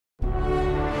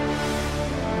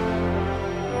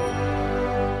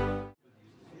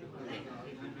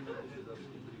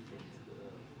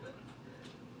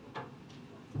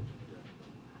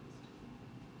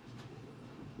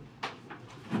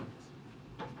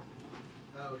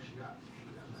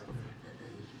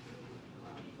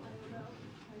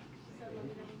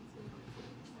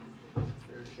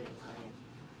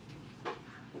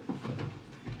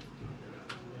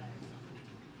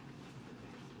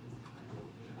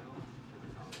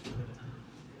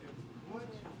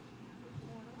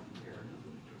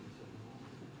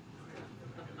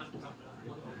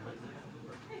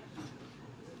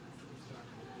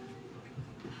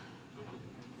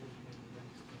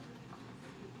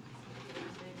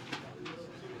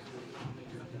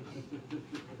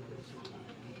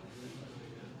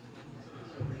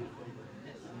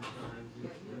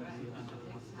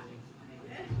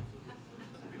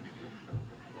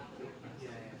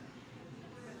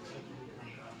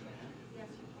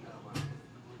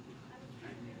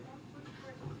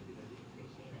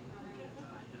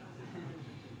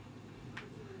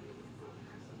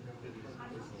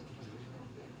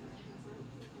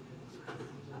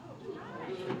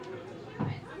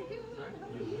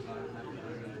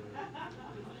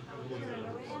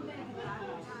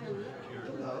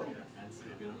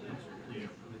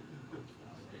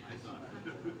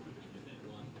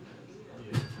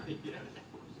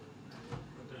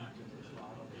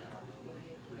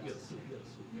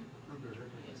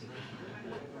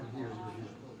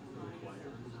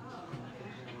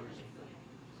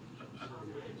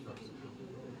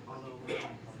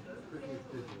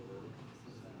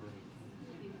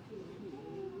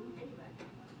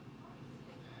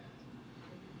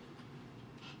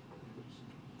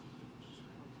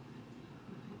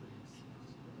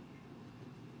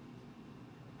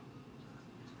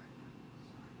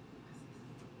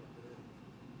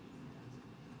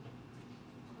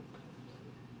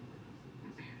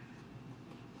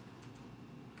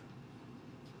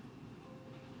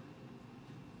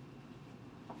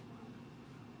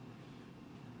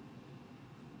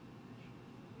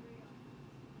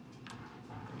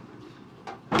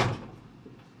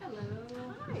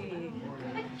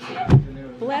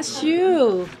Bless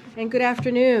you, and good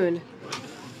afternoon.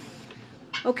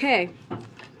 Okay,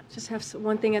 just have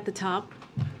one thing at the top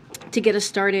to get us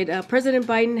started. President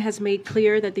Biden has made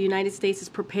clear that the United States is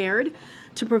prepared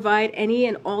to provide any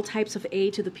and all types of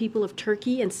aid to the people of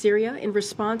Turkey and Syria in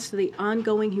response to the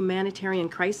ongoing humanitarian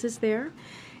crisis there,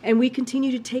 and we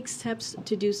continue to take steps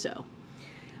to do so.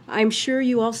 I'm sure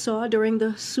you all saw during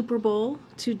the Super Bowl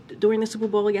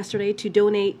yesterday to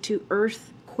donate to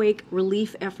earthquake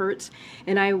relief efforts,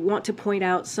 and I want to point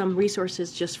out some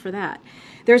resources just for that.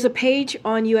 There's a page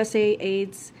on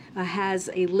USAID's has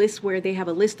a list where they have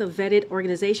a list of vetted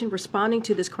organizations responding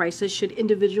to this crisis should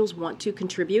individuals want to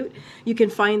contribute. You can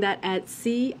find that at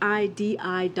CIDI.org.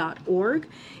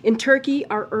 In Turkey,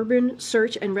 our urban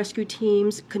search and rescue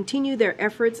teams continue their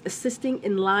efforts assisting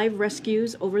in live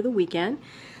rescues over the weekend.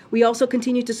 We also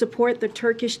continue to support the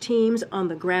Turkish teams on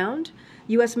the ground.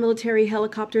 U.S. military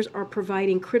helicopters are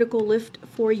providing critical lift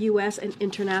for U.S. and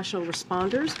international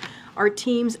responders. Our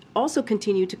teams also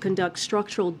continue to conduct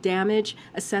structural damage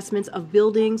assessments of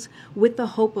buildings with the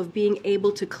hope of being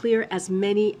able to clear as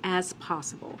many as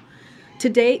possible. To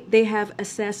date, they have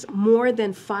assessed more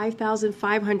than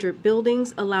 5,500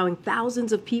 buildings, allowing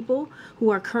thousands of people who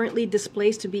are currently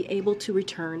displaced to be able to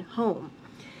return home.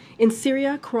 In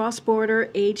Syria,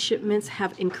 cross-border aid shipments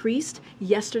have increased.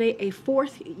 Yesterday, a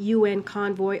fourth UN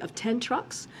convoy of 10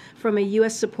 trucks from a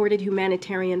U.S.-supported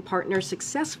humanitarian partner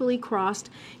successfully crossed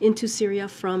into Syria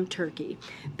from Turkey.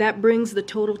 That brings the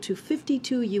total to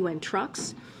 52 UN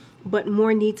trucks, but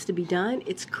more needs to be done.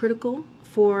 It's critical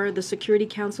for the Security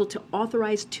Council to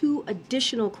authorize 2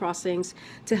 additional crossings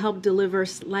to help deliver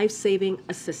life-saving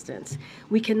assistance.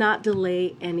 We cannot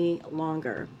delay any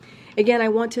longer. Again, I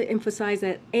want to emphasize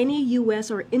that any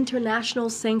U.S. or international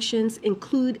sanctions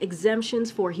include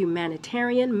exemptions for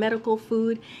humanitarian, medical,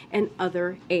 food, and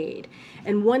other aid.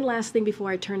 And one last thing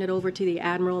before I turn it over to the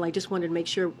Admiral, I just wanted to make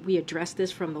sure we address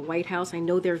this from the White House. I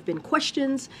know there have been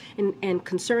questions and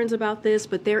concerns about this,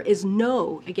 but there is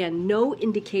no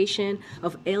indication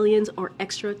of aliens or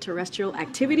extraterrestrial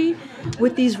activity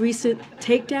with these recent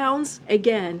takedowns.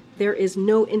 Again, there is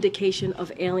no indication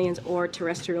of aliens or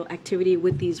terrestrial activity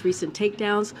with these recent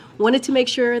takedowns. Wanted to make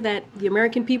sure that the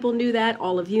American people knew that,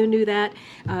 all of you knew that,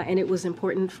 and it was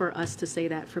important for us to say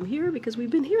that from here because we've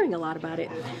been hearing a lot about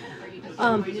it.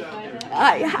 I'm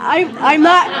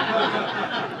not.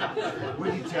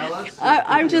 Would you tell us?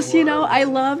 I'm just, I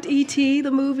loved E.T.,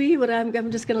 the movie, but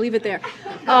I'm just going to leave it there.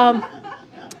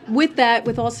 With that,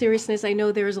 with all seriousness, I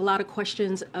know there's a lot of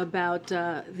questions about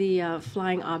the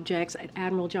flying objects.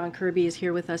 Admiral John Kirby is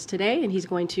here with us today, and he's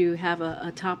going to have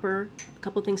a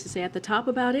couple things to say at the top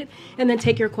about it, and then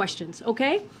take your questions,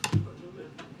 okay?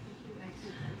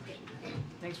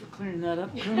 Thanks for clearing that up.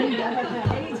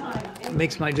 It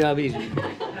makes my job easier.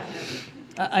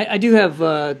 I do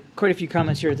have quite a few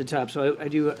comments here at the top, so I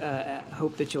do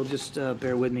hope that you'll just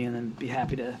bear with me and then be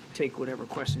happy to take whatever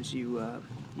questions you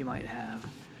might have.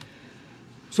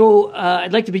 So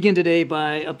I'd like to begin today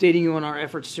by updating you on our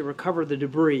efforts to recover the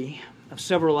debris of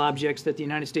several objects that the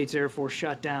United States Air Force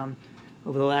shot down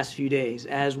over the last few days,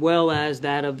 as well as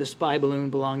that of the spy balloon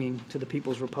belonging to the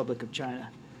People's Republic of China.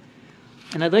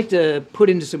 And I'd like to put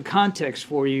into some context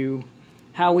for you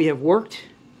how we have worked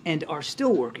and are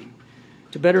still working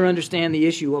to better understand the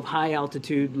issue of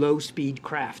high-altitude, low-speed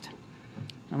craft.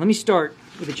 Now, let me start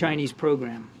with the Chinese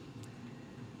program.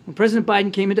 When President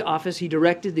Biden came into office, he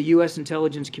directed the U.S.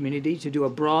 intelligence community to do a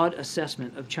broad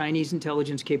assessment of Chinese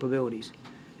intelligence capabilities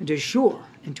and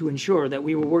to ensure that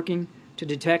we were working to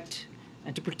detect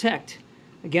and to protect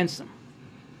against them.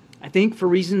 I think for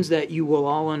reasons that you will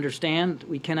all understand,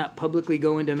 we cannot publicly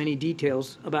go into many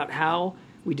details about how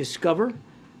we discover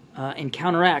and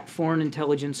counteract foreign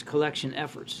intelligence collection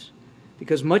efforts,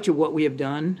 because much of what we have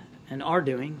done and are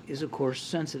doing is, of course,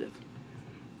 sensitive.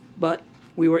 But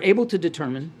we were able to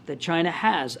determine that China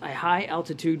has a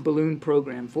high-altitude balloon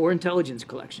program for intelligence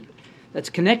collection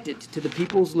that's connected to the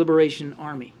People's Liberation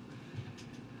Army.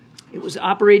 It was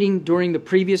operating during the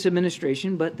previous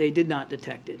administration, but they did not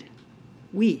detect it.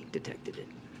 We detected it.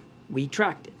 We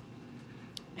tracked it.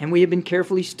 And we have been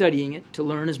carefully studying it to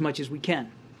learn as much as we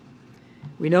can.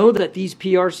 We know that these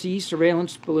PRC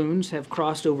surveillance balloons have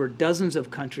crossed over dozens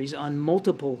of countries on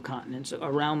multiple continents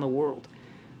around the world,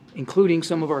 including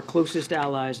some of our closest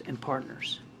allies and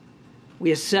partners.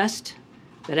 We assessed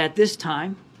that at this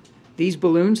time, these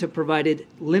balloons have provided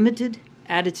limited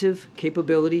additive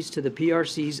capabilities to the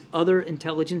PRC's other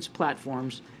intelligence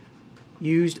platforms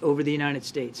used over the United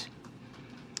States.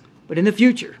 But in the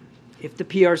future, if the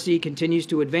PRC continues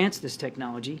to advance this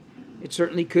technology, it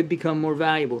certainly could become more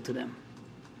valuable to them.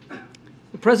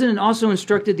 The President also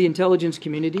instructed the intelligence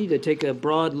community to take a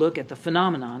broad look at the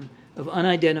phenomenon of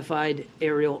unidentified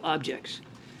aerial objects.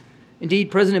 Indeed,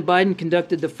 President Biden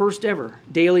conducted the first ever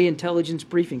daily intelligence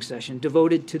briefing session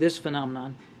devoted to this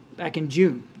phenomenon back in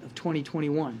June of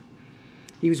 2021.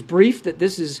 He was briefed that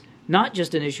this is not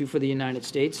just an issue for the United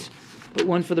States, but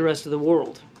one for the rest of the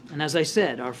world. And as I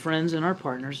said, our friends and our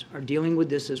partners are dealing with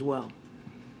this as well.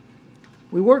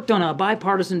 We worked on a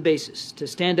bipartisan basis to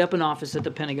stand up an office at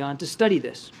the Pentagon to study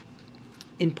this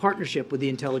in partnership with the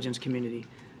intelligence community,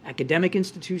 academic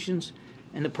institutions,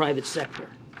 and the private sector.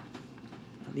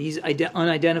 These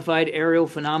unidentified aerial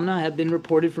phenomena have been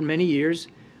reported for many years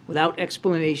without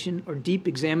explanation or deep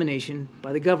examination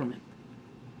by the government.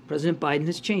 President Biden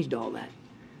has changed all that.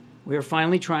 We are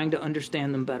finally trying to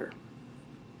understand them better.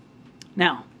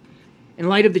 Now, in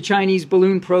light of the Chinese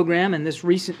balloon program and this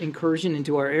recent incursion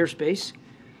into our airspace,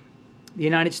 the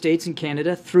United States and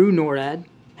Canada, through NORAD,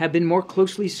 have been more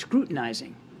closely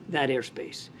scrutinizing that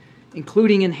airspace,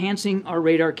 including enhancing our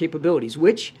radar capabilities,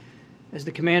 which, as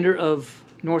the commander of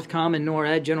NORTHCOM and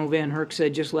NORAD, General Van Herk,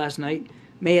 said just last night,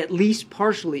 may at least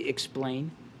partially explain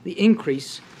the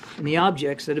increase in the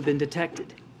objects that have been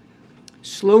detected.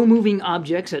 Slow-moving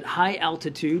objects at high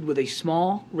altitude with a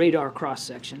small radar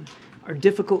cross-section are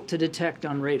difficult to detect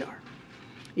on radar.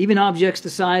 Even objects the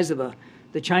size of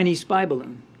the Chinese spy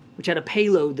balloon, which had a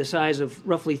payload the size of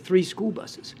roughly 3 school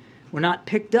buses, were not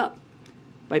picked up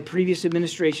by previous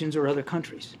administrations or other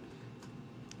countries.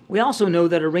 We also know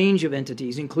that a range of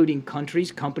entities, including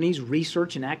countries, companies,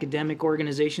 research, and academic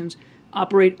organizations,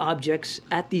 operate objects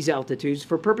at these altitudes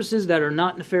for purposes that are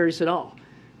not nefarious at all,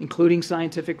 including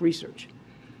scientific research.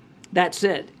 That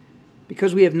said,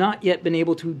 because we have not yet been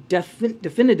able to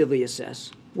definitively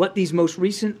assess what these most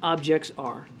recent objects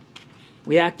are,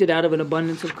 we acted out of an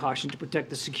abundance of caution to protect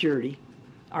the security,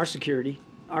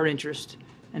 our interest,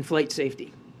 and flight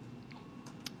safety.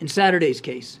 In Saturday's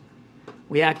case,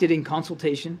 we acted in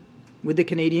consultation with the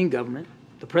Canadian government,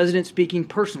 the President speaking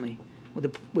personally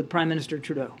with Prime Minister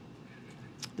Trudeau.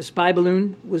 The spy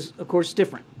balloon was, of course,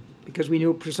 different because we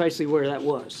knew precisely where that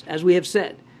was. As we have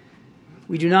said,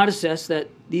 we do not assess that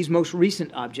these most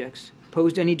recent objects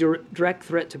posed any direct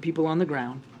threat to people on the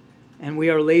ground, and we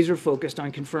are laser focused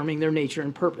on confirming their nature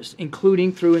and purpose,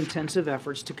 including through intensive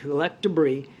efforts to collect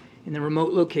debris in the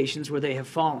remote locations where they have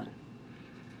fallen.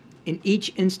 In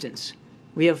each instance,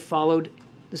 we have followed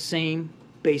the same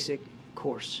basic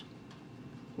course.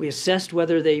 We assessed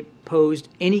whether they posed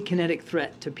any kinetic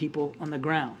threat to people on the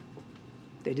ground.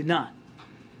 They did not.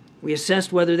 We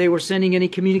assessed whether they were sending any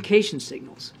communication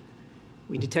signals.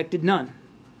 We detected none.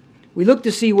 We looked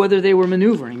to see whether they were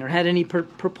maneuvering or had any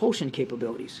propulsion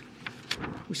capabilities.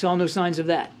 We saw no signs of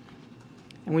that.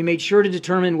 And we made sure to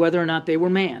determine whether or not they were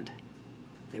manned.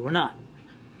 They were not.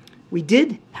 We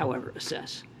did, however,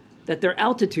 assess that their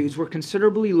altitudes were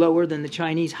considerably lower than the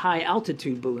Chinese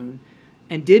high-altitude balloon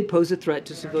and did pose a threat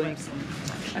to civilians.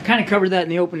 I kind of covered that in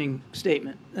the opening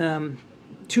statement.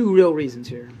 Two real reasons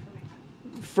here.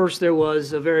 First, there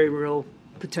was a very real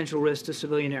potential risk to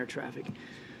civilian air traffic.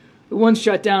 The one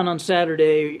shot down on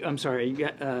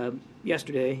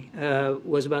yesterday,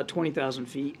 was about 20,000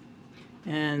 feet,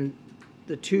 and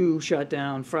the two shot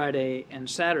down Friday and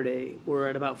Saturday were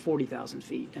at about 40,000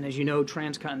 feet. And as you know,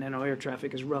 transcontinental air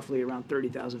traffic is roughly around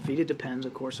 30,000 feet. It depends,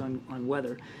 of course, on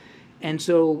weather. And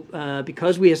so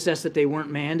because we assessed that they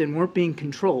weren't manned and weren't being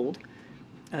controlled,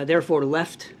 therefore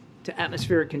left to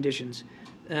atmospheric conditions,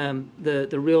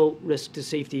 the real risk to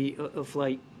safety of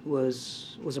flight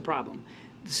was a problem.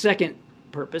 The second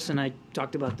purpose, and I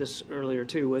talked about this earlier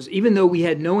too, was even though we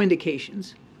had no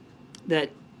indications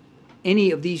that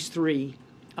any of these three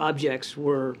objects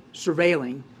were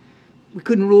surveilling, we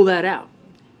couldn't rule that out.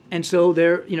 And so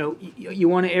there, you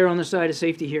want to err on the side of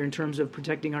safety here in terms of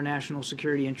protecting our national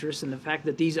security interests, and the fact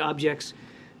that these objects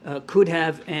could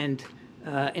have and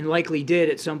likely did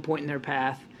at some point in their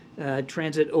path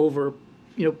transit over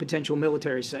potential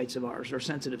military sites of ours or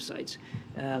sensitive sites.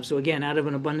 So again, out of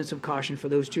an abundance of caution for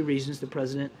those two reasons, the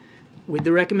president, with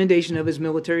the recommendation of his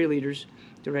military leaders,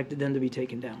 directed them to be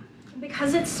taken down.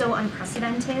 Because it's so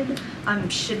unprecedented,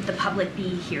 should the public be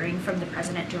hearing from the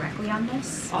president directly on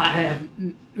this?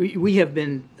 We have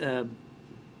been,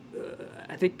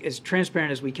 I think, as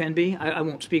transparent as we can be. I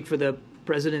won't speak for the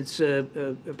president's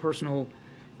personal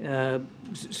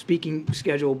speaking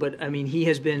schedule, but I mean, he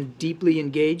has been deeply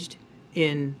engaged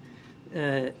in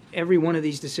every one of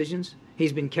these decisions.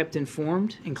 He's been kept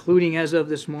informed, including as of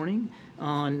this morning,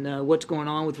 on what's going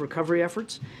on with recovery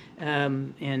efforts,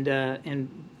 and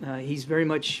he's very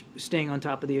much staying on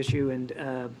top of the issue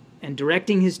and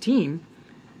directing his team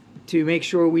to make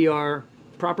sure we are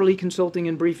properly consulting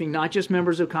and briefing not just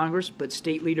members of Congress but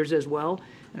state leaders as well,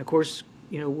 and of course,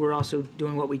 we're also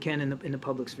doing what we can in the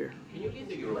public sphere. Can you give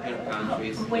the European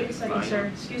countries? Wait a second,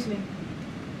 sir. Excuse me.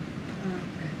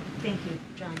 Thank you,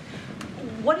 John.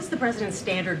 What is the president's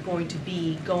standard going to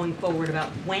be going forward about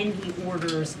when he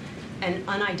orders an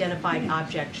unidentified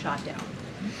object shot down?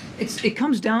 It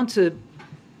comes down to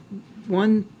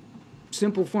one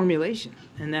simple formulation,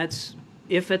 and that's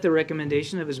if at the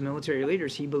recommendation of his military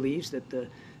leaders he believes that the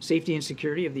safety and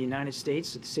security of the United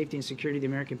States, that the safety and security of the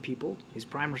American people, his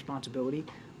prime responsibility,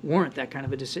 warrant that kind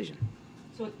of a decision.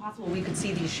 So it's possible we could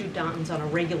see these shoot downs on a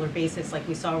regular basis like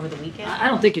we saw over the weekend? I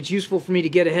don't think it's useful for me to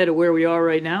get ahead of where we are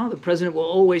right now. The president will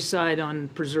always side on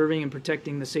preserving and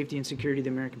protecting the safety and security of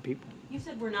the American people. You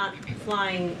said we're not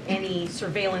flying any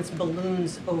surveillance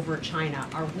balloons over China.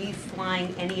 Are we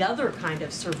flying any other kind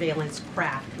of surveillance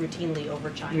craft routinely over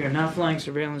China? We are not flying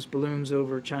surveillance balloons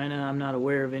over China. I'm not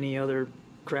aware of any other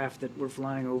craft that we're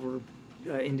flying over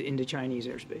into Chinese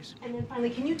airspace. And then finally,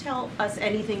 can you tell us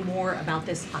anything more about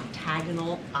this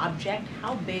octagonal object?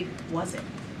 How big was it?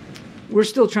 We're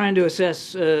still trying to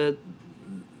assess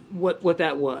what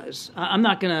that was. I'm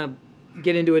not going to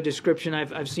get into a description.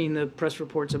 I've seen the press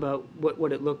reports about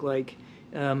what it looked like.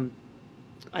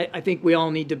 I think we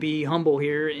all need to be humble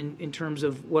here in terms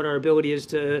of what our ability is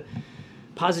to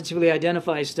positively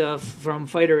identify stuff from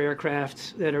fighter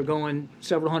aircraft that are going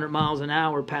several hundred miles an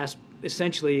hour past,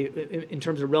 essentially, in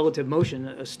terms of relative motion,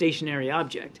 a stationary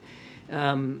object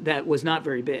that was not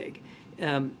very big.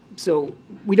 So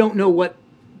we don't know what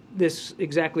this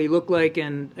exactly looked like,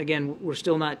 and again, we're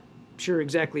still not sure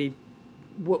exactly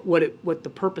what the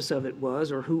purpose of it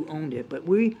was or who owned it. But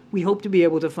we hope to be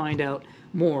able to find out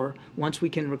more once we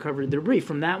can recover the debris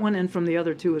from that one and from the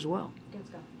other two as well.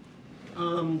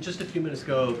 Just a few minutes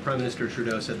ago, Prime Minister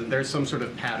Trudeau said that there's some sort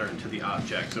of pattern to the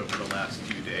objects over the last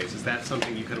few days. Is that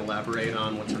something you could elaborate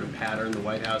on, what sort of pattern the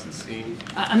White House is seeing?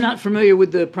 I'm not familiar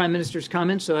with the Prime Minister's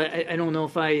comments, so I don't know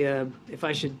if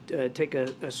I should take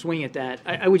a swing at that.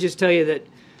 I would just tell you that,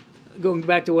 going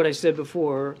back to what I said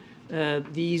before,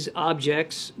 these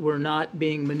objects were not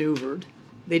being maneuvered.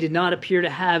 They did not appear to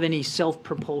have any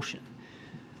self-propulsion.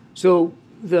 So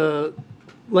the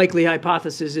likely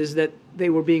hypothesis is that they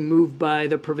were being moved by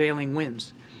the prevailing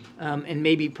winds. And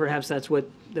maybe perhaps that's what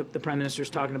the Prime Minister is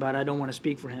talking about. I don't want to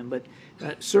speak for him, but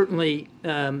certainly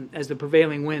as the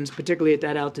prevailing winds, particularly at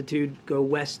that altitude, go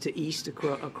west to east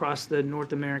across the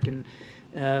North American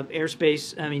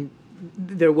airspace, I mean,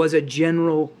 there was a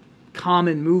general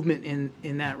common movement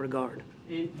in that regard.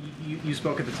 You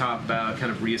spoke at the top about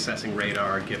kind of reassessing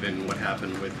radar given what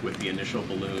happened with the initial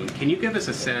balloon. Can you give us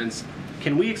a sense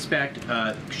Can we expect,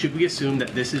 should we assume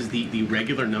that this is the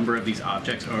regular number of these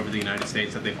objects over the United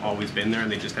States, that they've always been there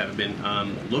and they just haven't been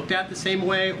looked at the same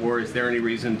way? Or is there any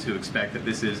reason to expect that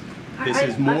this is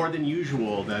more than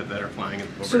usual that are flying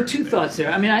over? So two thoughts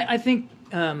there. I mean, I think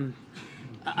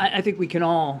we can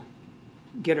all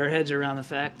get our heads around the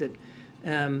fact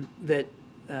that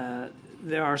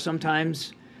there are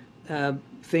sometimes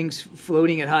things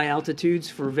floating at high altitudes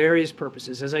for various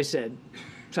purposes. As I said,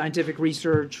 scientific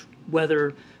research,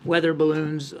 weather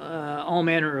balloons, all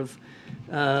manner of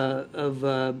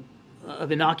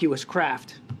innocuous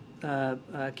craft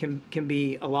can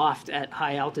be aloft at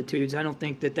high altitudes. I don't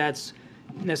think that that's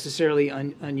necessarily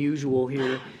unusual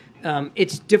here.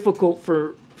 It's difficult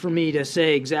for me to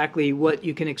say exactly what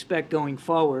you can expect going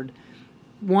forward.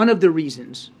 One of the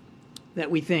reasons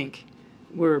that we think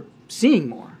we're seeing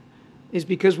more is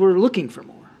because we're looking for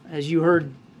more. As you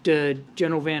heard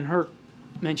General Van Herk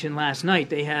mention last night,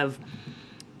 they have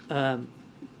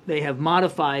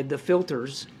modified the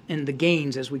filters and the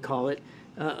gains, as we call it,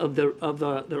 of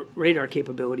the radar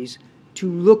capabilities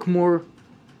to look more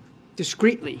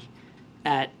discreetly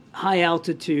at high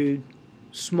altitude,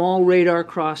 small radar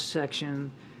cross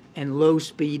section, and low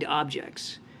speed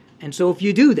objects. And so if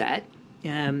you do that,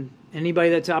 anybody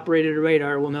that's operated a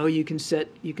radar will know you can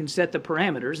set the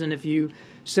parameters, and if you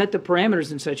set the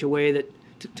parameters in such a way that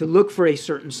to look for a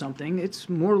certain something, it's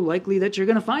more likely that you're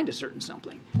going to find a certain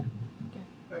something.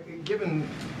 Given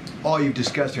all you've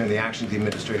discussed here and the actions the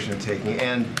administration is taking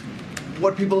and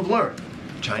what people have learned,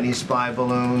 Chinese spy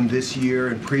balloon this year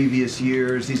and previous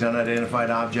years, these unidentified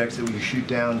objects that we shoot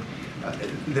down,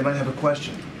 they might have a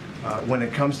question. When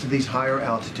it comes to these higher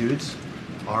altitudes,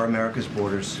 are America's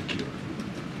borders secure?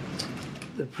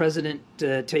 The president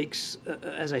takes,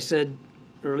 as I said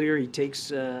earlier, he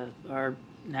takes our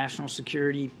national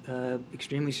security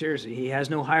extremely seriously. He has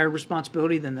no higher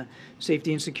responsibility than the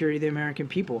safety and security of the American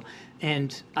people.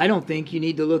 And I don't think you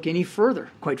need to look any further,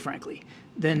 quite frankly,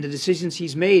 than the decisions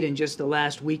he's made in just the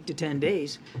last week to 10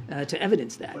 days to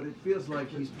evidence that. But it feels like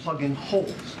he's plugging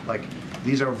holes, like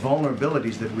these are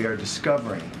vulnerabilities that we are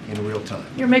discovering in real time.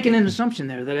 You're making an assumption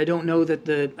there that I don't know that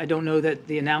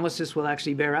the analysis will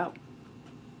actually bear out.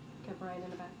 Got Brian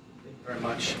in the back. Thank you very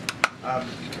much.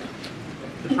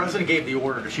 The president gave the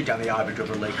order to shoot down the object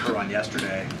over Lake Huron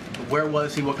yesterday. Where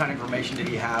was he? What kind of information did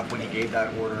he have when he gave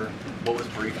that order? What was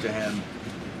briefed to him?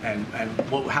 And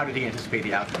how did he anticipate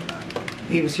the outcome of that?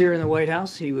 He was here in the White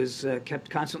House. He was kept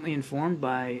constantly informed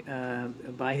by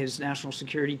his national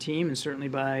security team and certainly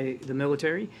by the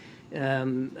military.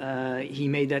 He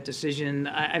made that decision.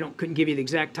 I couldn't give you the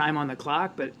exact time on the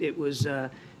clock, but it was,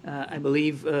 I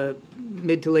believe,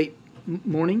 mid to late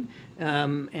morning,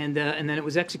 and then it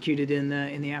was executed in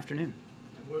the afternoon.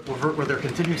 Were there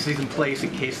contingencies in place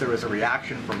in case there was a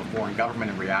reaction from a foreign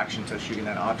government in reaction to shooting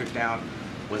that object down?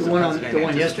 Was the president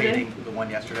anticipating the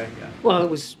one yesterday? Yeah. Well, it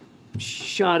was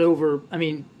shot over. I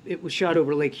mean, it was shot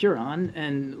over Lake Huron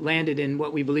and landed in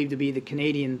what we believe to be the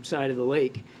Canadian side of the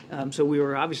lake. So we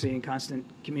were obviously in constant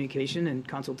communication and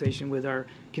consultation with our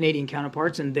Canadian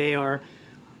counterparts, and they are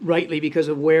rightly, because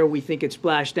of where we think it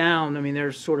splashed down. I mean,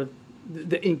 they're sort of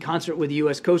in concert with the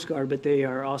U.S. Coast Guard, but they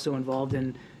are also involved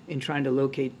in trying to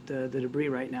locate the debris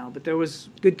right now. But there was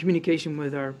good communication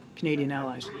with our Canadian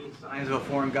allies. Signs of a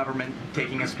foreign government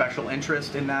taking a special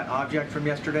interest in that object from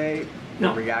yesterday?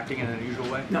 No. Or reacting in an unusual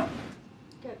way? No.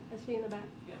 Good. I see in the back.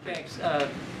 Yeah, thanks.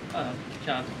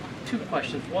 John, two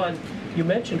questions. One, you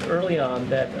mentioned early on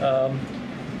that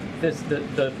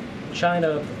the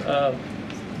China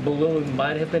balloon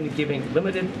might have been giving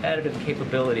limited additive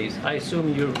capabilities. I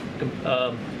assume you're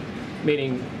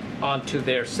meaning onto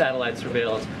their satellite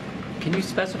surveillance. Can you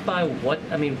specify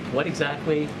what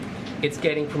exactly it's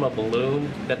getting from a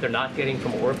balloon that they're not getting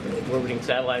from orbiting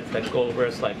satellites that go over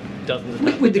us like dozens of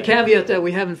times? With the caveat that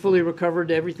we haven't fully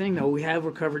recovered everything, though we have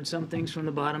recovered some things from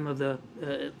the bottom of the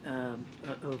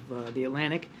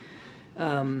Atlantic,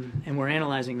 and we're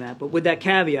analyzing that. But with that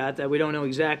caveat that we don't know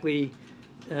exactly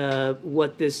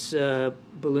what this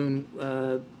balloon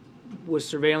was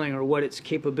surveilling or what its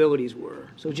capabilities were.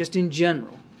 So just in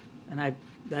general, and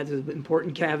that is an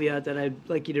important caveat that I'd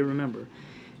like you to remember.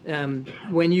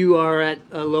 When you are at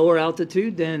a lower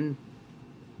altitude than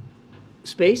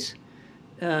space,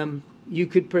 you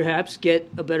could perhaps get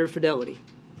a better fidelity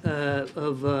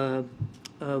of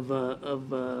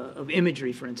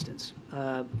imagery, for instance,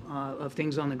 of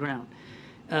things on the ground.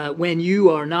 When you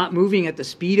are not moving at the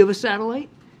speed of a satellite,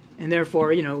 and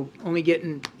therefore, only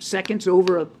getting seconds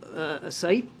over a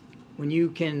site, when you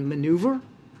can maneuver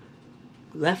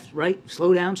left, right,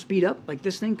 slow down, speed up, like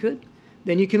this thing could,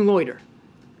 then you can loiter.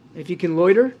 If you can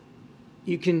loiter,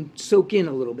 you can soak in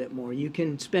a little bit more. You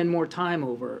can spend more time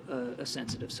over a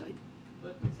sensitive site.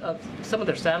 Some of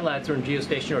their satellites are in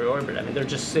geostationary orbit. I mean, they're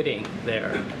just sitting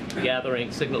there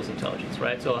gathering signals intelligence,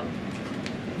 right? So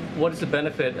what is the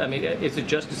benefit? I mean, is it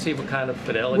just to see what kind of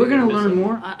fidelity? We're going to learn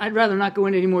more. I'd rather not go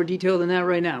into any more detail than that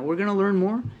right now. We're going to learn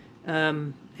more.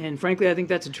 And frankly, I think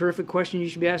that's a terrific question you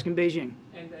should be asking Beijing.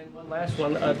 And one last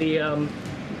one.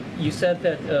 You said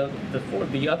that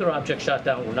the other objects shot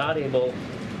down were not able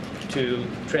to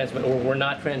transmit, or were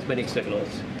not transmitting signals,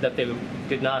 that they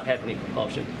did not have any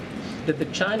propulsion. Did the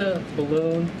China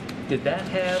balloon, did that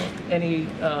have any,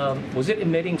 was it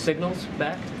emitting signals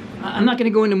back? I'm not going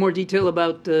to go into more detail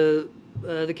about the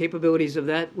capabilities of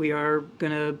that. We are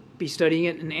going to be studying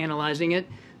it and analyzing it.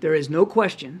 There is no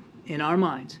question in our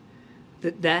minds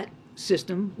that that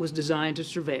system was designed to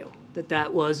surveil,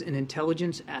 that was an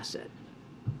intelligence asset.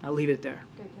 I'll leave it there.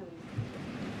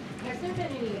 Has there been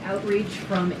any outreach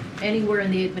from anywhere in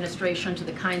the administration to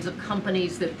the kinds of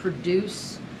companies that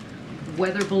produce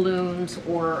weather balloons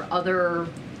or other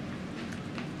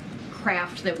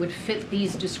craft that would fit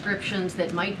these descriptions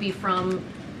that might be from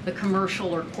the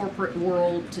commercial or corporate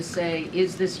world to say,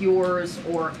 is this yours,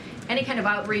 or any kind of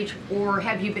outreach? Or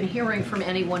have you been hearing from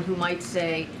anyone who might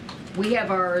say, we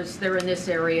have ours, they're in this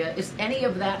area? Is any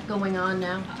of that going on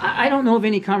now? I don't know of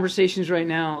any conversations right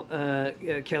now,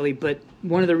 Kelly, but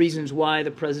one of the reasons why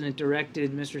the President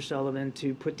directed Mr. Sullivan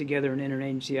to put together an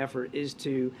interagency effort is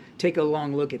to take a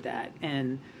long look at that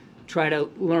and try to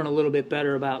learn a little bit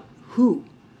better about who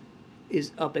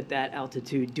is up at that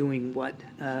altitude doing what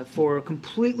for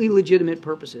completely legitimate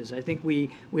purposes. I think we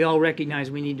all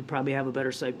recognize we need to probably have a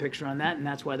better sight picture on that, and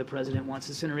that's why the President wants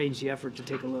this interagency effort to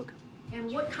take a look. And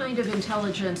what kind of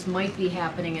intelligence might be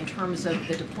happening in terms of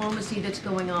the diplomacy that's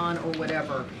going on or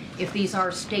whatever, if these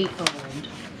are state-owned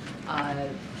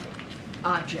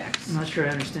objects? I'm not sure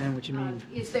I understand what you mean.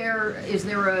 Is there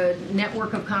a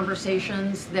network of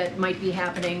conversations that might be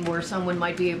happening where someone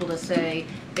might be able to say,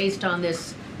 based on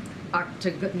this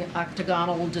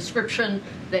octagonal description,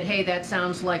 that, hey, that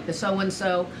sounds like the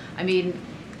so-and-so? I mean,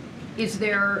 is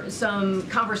there some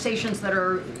conversations that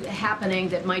are happening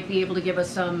that might be able to give us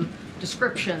some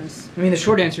descriptions? I mean, the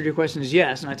short answer to your question is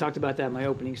yes, and I talked about that in my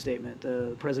opening statement.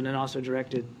 The President also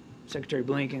directed Secretary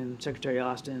Blinken, Secretary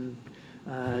Austin,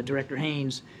 Director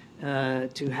Haynes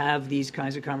to have these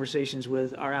kinds of conversations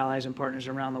with our allies and partners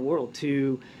around the world,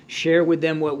 to share with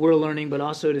them what we're learning, but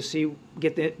also to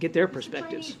get their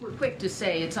perspectives. The Chinese were quick to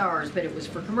say it's ours, but it was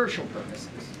for commercial purposes.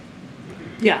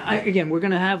 Yeah, again, we're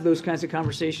going to have those kinds of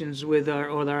conversations with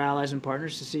our allies and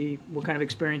partners to see what kind of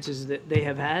experiences that they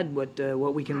have had,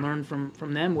 what we can learn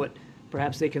from them, what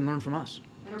perhaps they can learn from us.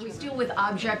 And are we still with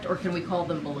object, or can we call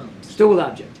them balloons? Still with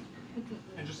object.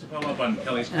 And just to follow up on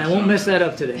Kelly's question, and I won't mess that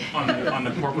up today. On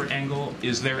the corporate angle,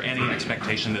 is there any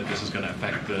expectation that this is going to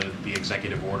affect the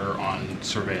executive order on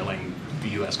surveilling the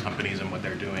U.S. companies and what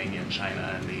they're doing in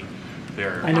China and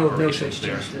their I know of no operations such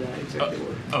there? change to that executive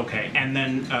order. Okay, and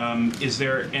then is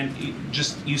there, and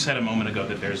you said a moment ago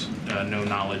that there's no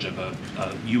knowledge of a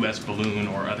U.S. balloon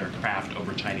or other craft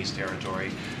over Chinese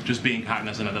territory, just being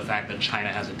cognizant of the fact that China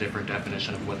has a different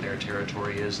definition of what their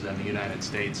territory is than the United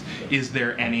States. Is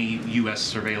there any U.S.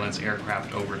 surveillance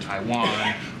aircraft over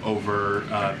Taiwan, over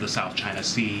the South China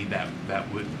Sea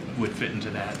that would fit into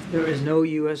that? There is no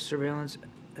U.S. surveillance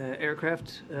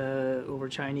aircraft over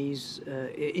Chinese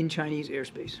in Chinese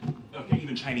airspace. Okay,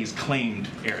 even Chinese claimed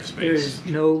airspace. There is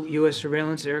no U.S.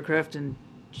 surveillance aircraft in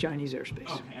Chinese airspace.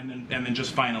 Okay, and then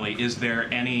just finally, is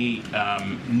there any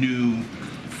new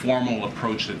formal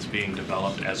approach that's being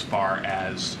developed as far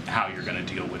as how you're going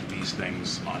to deal with these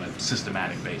things on a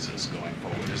systematic basis going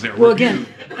forward? Is there a well, review?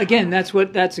 again,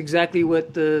 that's exactly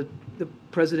what the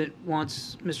President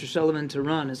wants Mr. Sullivan to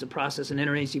run as a process, an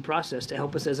interagency process, to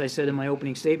help us, as I said in my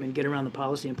opening statement, get around the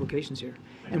policy implications here,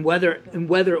 and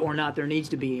whether or not there needs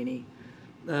to be any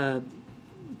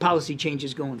policy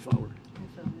changes going forward.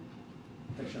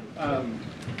 Thanks, Sean.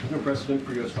 No precedent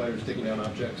for U.S. fighters taking down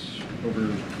objects over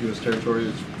U.S. territory,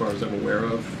 as far as I'm aware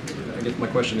of. I guess my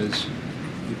question is,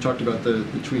 you talked about the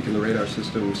tweak in the radar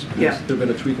systems. Yeah. Has there been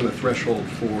a tweak in the threshold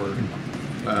for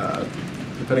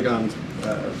the Pentagon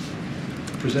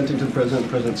presenting to the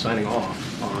President signing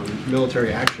off on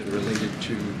military action related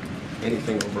to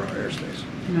anything over our airspace?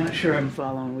 I'm not sure I'm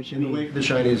following what you mean. In the wake of the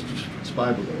Chinese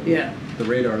spy balloon, yeah, the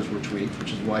radars were tweaked,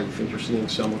 which is why you think you're seeing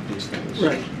some of these things.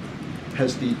 Right.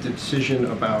 Has the decision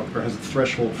about, or has the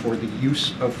threshold for the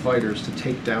use of fighters to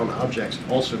take down objects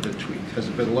also been tweaked? Has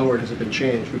it been lowered? Has it been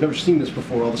changed? We've never seen this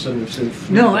before. All of a sudden we've seen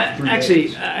three actually,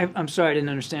 days. I'm sorry I didn't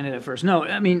understand it at first. No,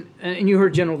 I mean, and you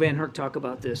heard General Van Herk talk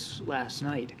about this last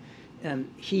night.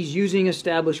 He's using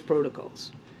established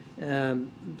protocols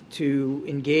to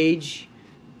engage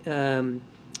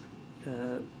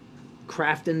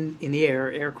craft in the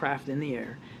air, aircraft in the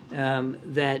air,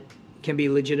 that can be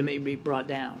legitimately brought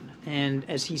down. And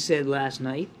as he said last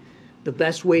night, the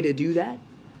best way to do that,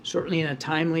 certainly in a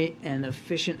timely and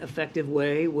efficient, effective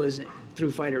way, was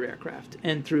through fighter aircraft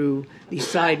and through these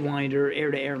Sidewinder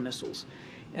air-to-air missiles.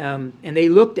 And they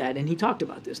looked at, and he talked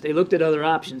about this, they looked at other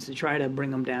options to try to bring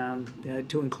them down,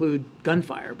 to include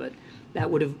gunfire, but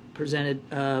that would have presented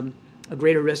a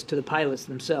greater risk to the pilots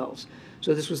themselves.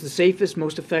 So this was the safest,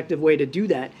 most effective way to do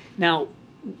that. Now,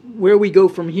 where we go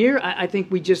from here, I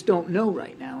think we just don't know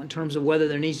right now in terms of whether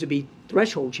there needs to be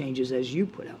threshold changes, as you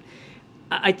put out.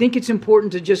 I think it's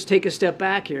important to just take a step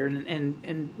back here,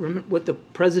 and remember what the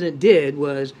president did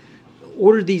was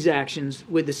ordered these actions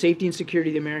with the safety and security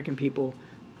of the American people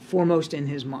foremost in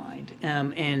his mind,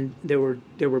 and there were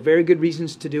very good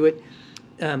reasons to do it.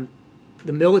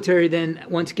 The military then,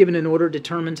 once given an order,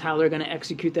 determines how they're going to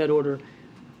execute that order.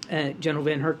 General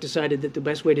Van Herk decided that the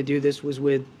best way to do this was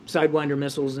with Sidewinder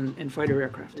missiles and fighter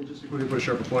aircraft. And just to put a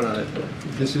sharper point on it,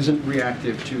 this isn't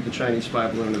reactive to the Chinese spy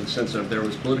balloon in the sense of there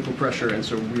was political pressure, and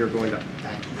so we are going to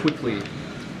act quickly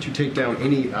to take down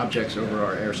any objects over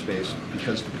our airspace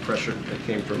because of the pressure that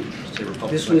came from, say,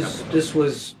 Republic.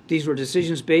 These were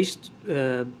decisions based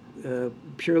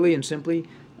purely and simply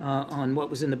on what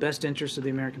was in the best interest of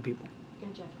the American people.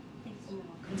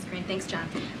 Thanks, John.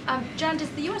 John, does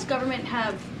the U.S. government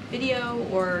have video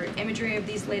or imagery of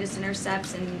these latest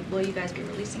intercepts, and will you guys be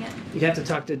releasing it? You'd have to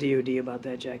talk to DOD about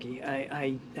that, Jackie.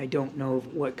 I don't know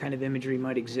what kind of imagery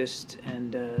might exist,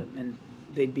 and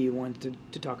they'd be one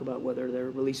to talk about whether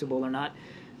they're releasable or not.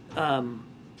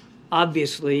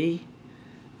 Obviously,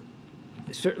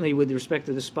 certainly with respect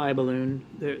to the spy balloon,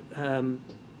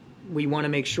 we want to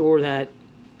make sure that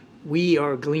we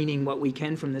are gleaning what we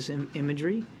can from this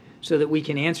imagery, so that we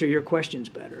can answer your questions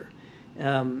better.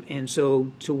 And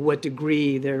so to what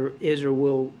degree there is or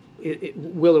will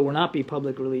or will not be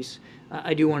public release,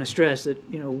 I do want to stress that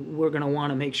we're going to want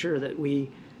to make sure that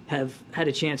we have had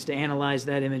a chance to analyze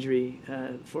that imagery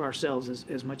for ourselves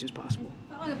as much as possible.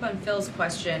 Following up on Phil's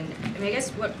question, I guess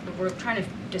what we're trying to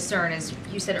discern is,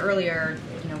 you said earlier,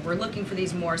 we're looking for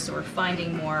these more, so we're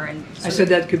finding more. And so I said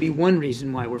that could be one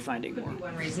reason why we're finding more. Could be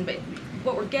one reason, but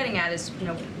what we're getting at is,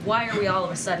 why are we all of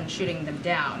a sudden shooting them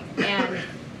down? And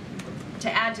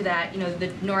to add to that, the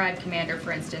NORAD commander,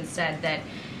 for instance, said that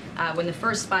when the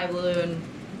first spy balloon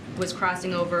was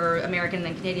crossing over American and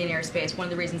then Canadian airspace, one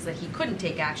of the reasons that he couldn't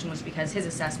take action was because his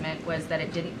assessment was that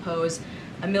it didn't pose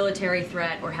a military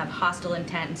threat or have hostile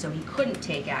intent, and so he couldn't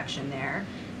take action there.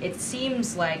 It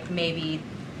seems like maybe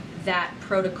that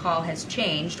protocol has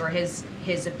changed, or his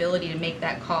ability to make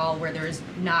that call where there is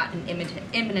not an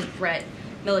imminent threat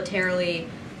militarily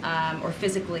or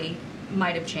physically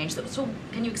might have changed. So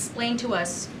can you explain to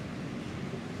us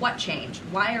what changed?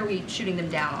 Why are we shooting them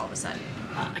down all of a sudden?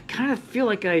 I kind of feel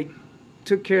like I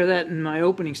took care of that in my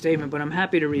opening statement, but I'm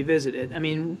happy to revisit it. I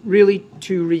mean, really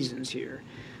two reasons here.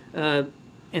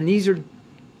 And these are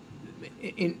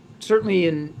certainly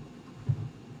in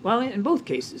both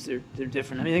cases, they're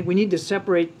different. I mean, I think we need to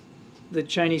separate the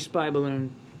Chinese spy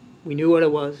balloon. We knew what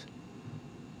it was.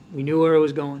 We knew where it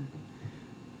was going.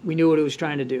 We knew what it was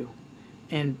trying to do.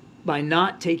 And by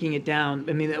not taking it down,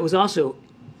 I mean, that was also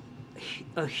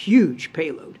a huge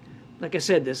payload. Like I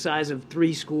said, the size of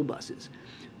 3 school buses.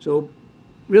 So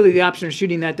really the option of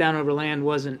shooting that down over land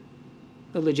wasn't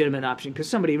a legitimate option, because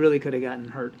somebody really could have gotten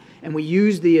hurt. And we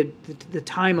used the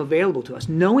time available to us,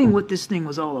 knowing what this thing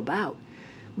was all about.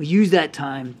 We used that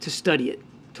time to study it,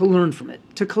 to learn from it,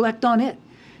 to collect on it,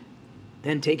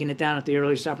 then taking it down at the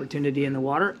earliest opportunity in the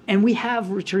water. And we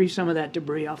have retrieved some of that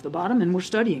debris off the bottom, and we're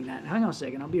studying that. Hang on a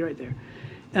second, I'll be right there.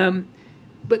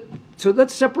 So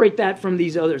let's separate that from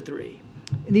these other 3.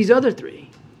 And these other 3,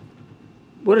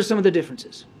 what are some of the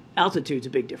differences? Altitude's a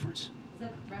big difference. Is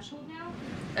that the threshold now?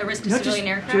 A risk to civilian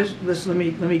aircraft? Let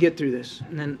me get through this.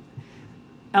 And then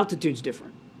altitude's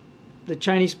different. The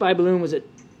Chinese spy balloon was at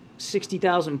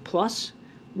 60,000 plus,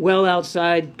 well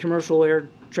outside commercial air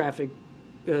traffic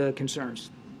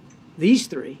concerns. These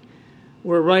 3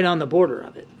 were right on the border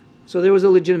of it. So there was a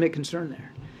legitimate concern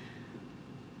there.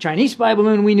 Chinese spy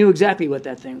balloon, we knew exactly what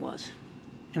that thing was.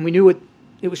 And we knew what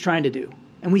it was trying to do.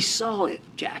 And we saw it,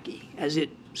 Jackie, as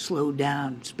it slowed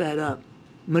down, sped up,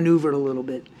 maneuvered a little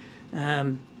bit,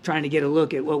 trying to get a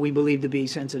look at what we believed to be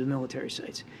sensitive military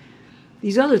sites.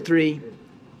 These other 3,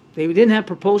 they didn't have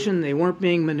propulsion, they weren't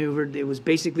being maneuvered, it was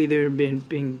basically they were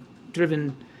being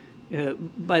driven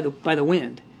by the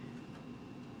wind.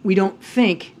 We don't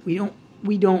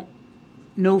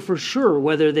know for sure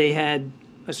whether they had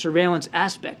a surveillance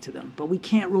aspect to them, but we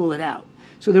can't rule it out.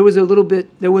 So there was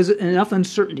enough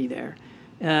uncertainty there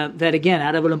that, again,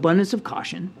 out of an abundance of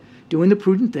caution, doing the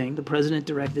prudent thing, the president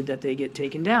directed that they get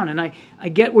taken down. And I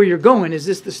get where you're going. Is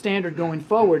this the standard going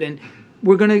forward? And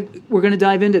we're gonna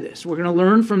dive into this. We're gonna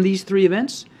learn from these three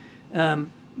events.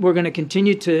 We're gonna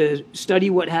continue to study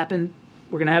what happened.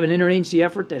 We're gonna have an interagency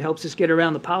effort that helps us get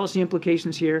around the policy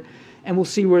implications here, and we'll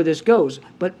see where this goes.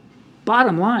 But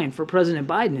bottom line for President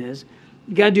Biden is,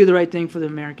 you got to do the right thing for the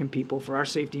American people, for our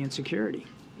safety and security.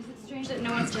 Is it strange that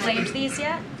no one's claimed these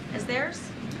yet as theirs?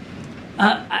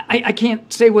 I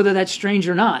can't say whether that's strange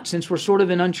or not, since we're sort of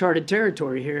in uncharted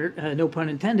territory here, no pun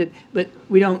intended. But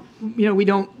we don't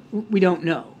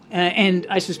know, and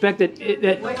I suspect that.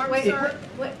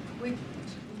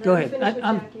 Go ahead.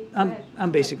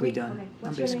 I'm basically done. Okay.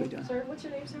 I'm basically done. Sir, what's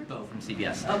your name, sir? Bo from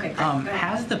CBS. Okay.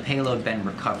 Has the payload been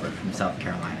recovered from South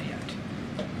Carolina yet?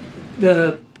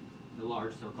 The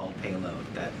large so-called payload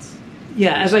that's...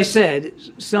 Yeah, as I said,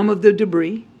 some of the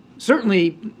debris,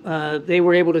 certainly they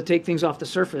were able to take things off the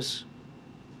surface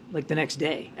like the next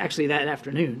day, actually that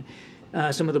afternoon,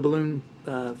 some of the balloon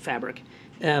fabric.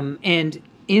 And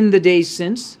in the days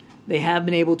since, they have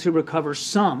been able to recover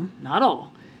some, not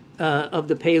all, of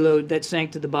the payload that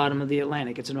sank to the bottom of the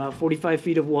Atlantic. It's in about 45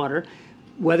 feet of water.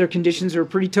 Weather conditions are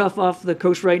pretty tough off the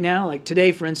coast right now. Like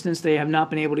today, for instance, they have not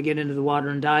been able to get into the water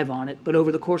and dive on it. But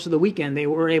over the course of the weekend, they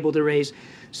were able to raise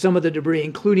some of the debris,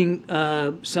 including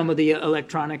some of the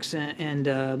electronics and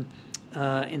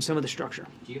some of the structure.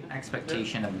 Do you have an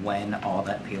expectation of when all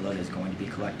that payload is going to be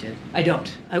collected? I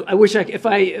don't. I wish if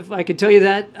I could tell you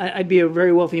that, I'd be a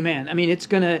very wealthy man. I mean, it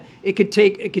could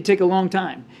take a long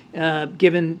time,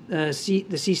 given the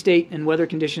sea state and weather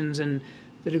conditions and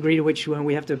the degree to which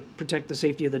we have to protect the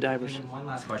safety of the divers. And one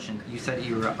last question. You said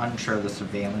you were unsure of the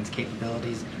surveillance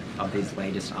capabilities of these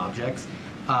latest objects.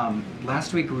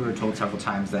 Last week we were told several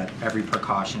times that every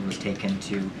precaution was taken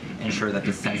to ensure that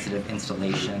the sensitive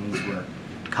installations were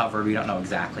covered. We don't know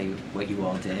exactly what you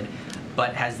all did,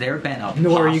 but has there been a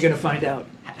Nor are you going to find out.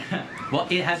 Well,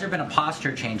 has there been a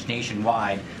posture change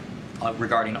nationwide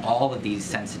regarding all of these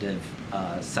sensitive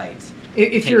sites?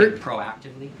 If you're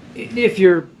proactively,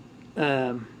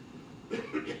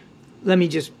 let me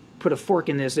just put a fork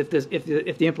in this. If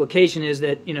the implication is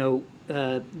that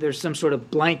there's some sort of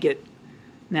blanket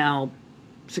now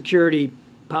security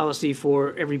policy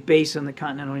for every base on the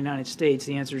continental United States,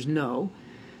 the answer is no.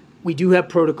 We do have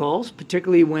protocols,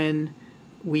 particularly when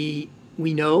we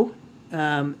know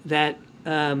that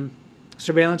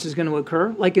surveillance is going to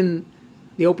occur, like in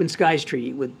the Open Skies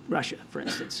Treaty with Russia, for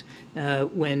instance,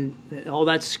 when all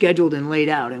that's scheduled and laid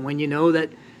out, and when you know that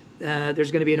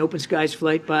there's going to be an open skies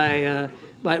flight by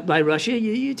Russia,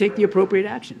 you take the appropriate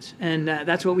actions. And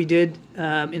that's what we did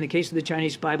in the case of the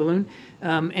Chinese spy balloon,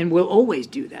 and we'll always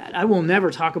do that. I will never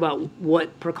talk about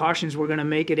what precautions we're going to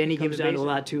make at any given time. A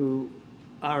lot to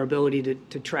our ability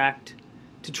to track,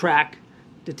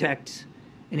 detect,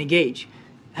 and engage.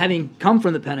 Having come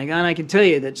from the Pentagon, I can tell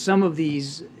you that some of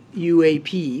these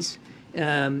UAPs,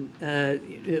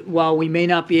 while we may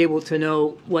not be able to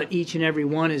know what each and every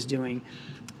one is doing,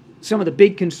 some of the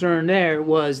big concern there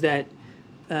was that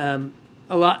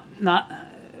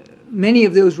many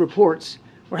of those reports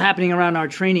were happening around our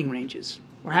training ranges,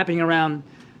 were happening around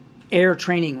air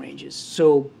training ranges.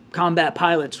 So combat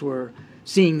pilots were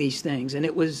seeing these things, and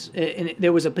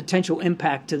there was a potential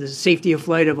impact to the safety of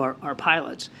flight of our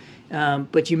pilots.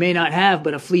 But you may not have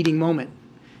but a fleeting moment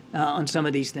on some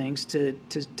of these things to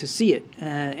see it,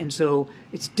 and so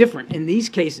it's different in these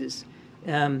cases.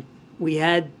 We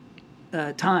had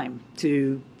time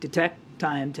to detect,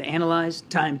 time to analyze,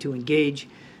 time to engage,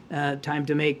 time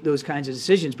to make those kinds of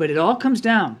decisions. But it all comes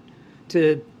down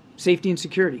to safety and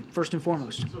security, first and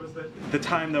foremost. So is the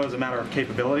time, though, is a matter of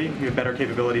capability? We have better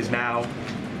capabilities now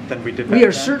than we did back then? We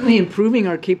are certainly improving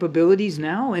our capabilities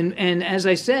now. And as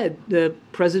I said, the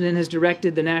president has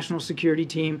directed the national security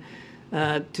team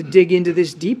to dig into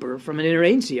this deeper from an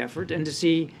interagency effort and to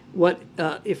see what,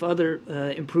 if other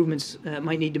improvements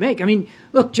might need to make. I mean,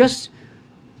 look, just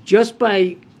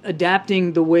by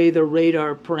adapting the way the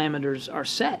radar parameters are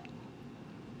set,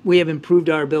 we have improved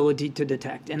our ability to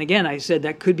detect. And again, I said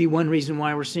that could be one reason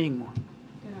why we're seeing more.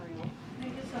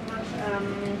 Thank you so much.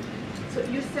 So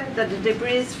you said that the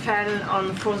debris fell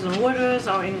on frozen waters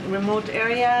or in remote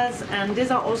areas, and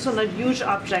these are also not huge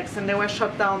objects, and they were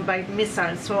shot down by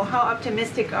missiles. So how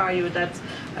optimistic are you that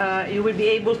you will be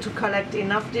able to collect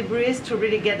enough debris to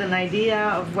really get an idea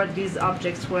of what these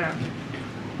objects were?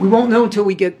 We won't know until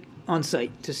we get on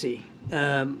site to see,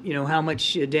 how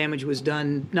much damage was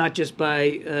done, not just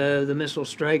by the missile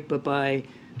strike, but by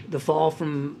the fall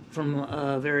from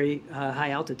a very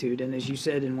high altitude, and as you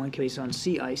said, in one case on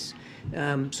sea ice.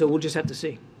 So we'll just have to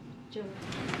see.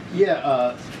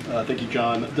 Yeah, thank you,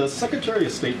 John. Does Secretary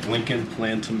of State Blinken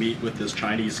plan to meet with his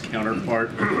Chinese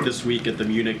counterpart this week at the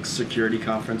Munich Security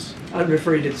Conference? I'd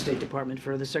refer you to the State Department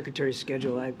for the Secretary's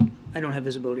schedule. I don't have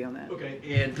visibility on that. Okay,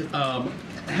 and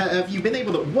have you been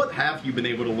able to, what have you been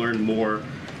able to learn more,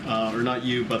 or not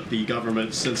you, but the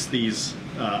government, since these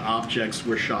objects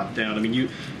were shot down? I mean, you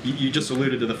just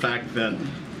alluded to the fact that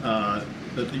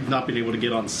that you've not been able to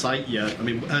get on site yet. I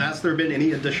mean, has there been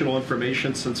any additional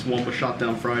information since one was shot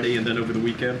down Friday and then over the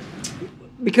weekend?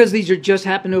 Because these are just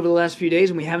happened over the last few days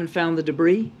and we haven't found the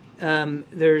debris,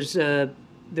 there's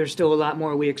still a lot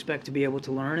more we expect to be able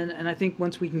to learn. And I think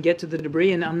once we can get to the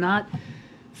debris, and I'm not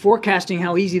forecasting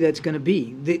how easy that's going to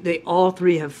be. They all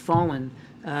three have fallen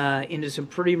into some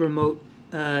pretty remote,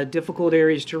 difficult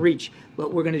areas to reach.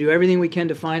 But we're going to do everything we can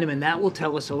to find them, and that will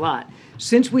tell us a lot.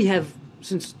 Since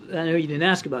I know you didn't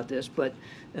ask about this, but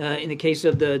in the case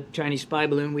of the Chinese spy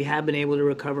balloon, we have been able to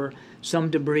recover some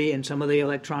debris and some of the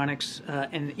electronics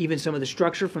and even some of the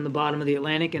structure from the bottom of the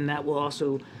Atlantic, and that will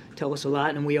also tell us a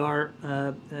lot. And we are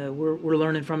we're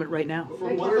learning from it right now.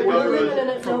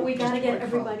 No, we gotta get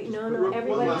everybody. No,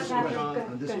 everybody.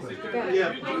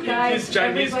 Guys,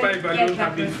 Chinese spy balloons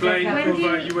have been flying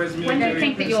over U.S. military. When do you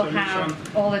think that you'll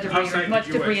have all the debris, or as much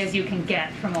the US? debris as you can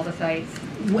get from all the sites?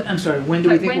 I'm sorry, when do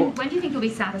we think when do you think you'll be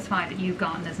satisfied that you've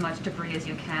gotten as much debris as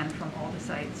you can from all the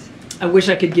sites? I wish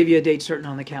I could give you a date certain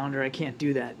on the calendar. I can't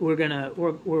do that. We're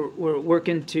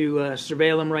working to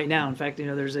surveil them right now. In fact,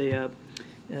 there's an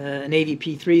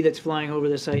AVP-3 that's flying over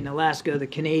the site in Alaska. The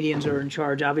Canadians are in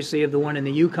charge, obviously, of the one in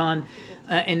the Yukon,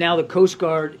 and now the Coast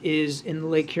Guard is in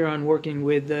Lake Huron working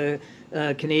with the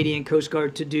Canadian Coast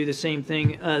Guard to do the same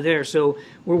thing there. So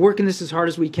we're working this as hard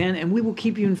as we can, and we will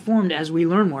keep you informed as we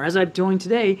learn more. As I'm telling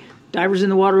today, divers in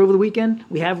the water over the weekend.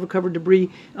 We have recovered debris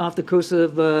off the coast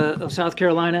of South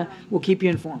Carolina. We'll keep you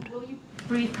informed. Will you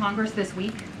brief Congress this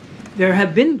week? There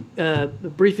have been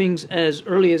briefings as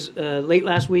early as late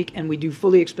last week, and we do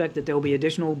fully expect that there will be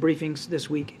additional briefings this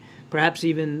week, perhaps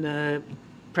even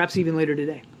later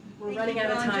today. We're running out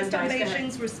of time, Just on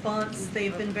Beijing's response,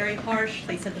 they've been very harsh.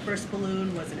 They said the first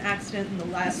balloon was an accident and the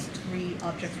last 3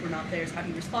 objects were not theirs. How do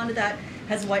you respond to that?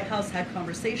 Has the White House had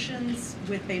conversations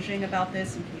with Beijing about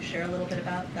this, and can you share a little bit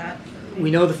about that?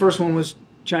 We know the first one was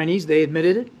Chinese. They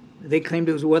admitted it. They claimed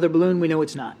it was a weather balloon. We know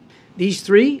it's not. These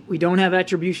 3, we don't have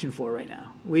attribution for right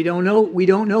now. We don't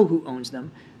know who owns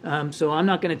them. So I'm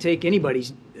not going to take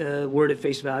anybody's word at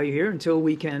face value here until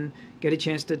we can get a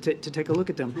chance to take a look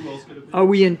at them. Are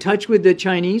we in touch with the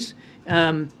Chinese?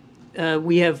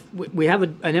 We have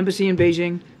an embassy in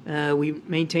Beijing. We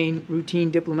maintain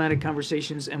routine diplomatic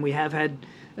conversations, and we have had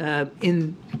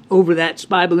over that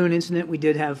spy balloon incident. We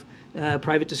did have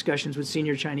private discussions with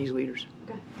senior Chinese leaders.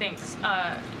 Thanks.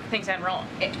 Thanks, Admiral.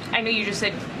 I know you just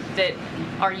said that,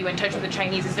 are you in touch with the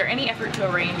Chinese? Is there any effort to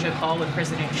arrange a call with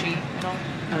President Xi at all?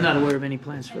 I'm not aware of any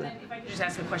plans for that. If I could just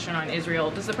ask a question on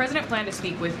Israel. Does the President plan to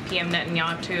speak with PM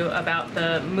Netanyahu about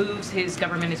the moves his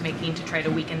government is making to try to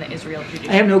weaken the Israel judiciary?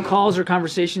 I have no calls or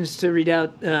conversations to read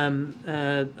out,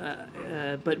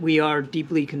 but we are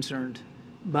deeply concerned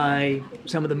by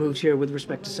some of the moves here with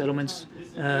respect to settlements.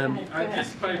 The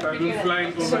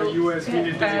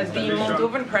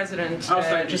Moldovan president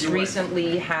just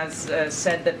recently has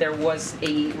said that there was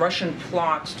a Russian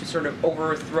plot to sort of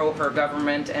overthrow her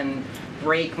government and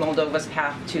break Moldova's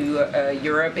path to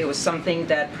Europe. It was something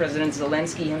that President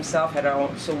Zelensky himself had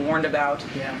also warned about.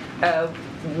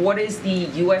 What is the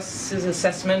U.S.'s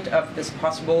assessment of this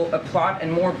possible plot,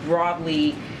 and more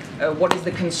broadly, what is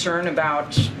the concern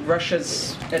about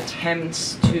Russia's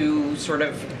attempts to sort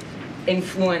of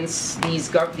influence these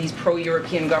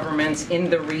pro-European governments in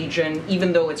the region,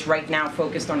 even though it's right now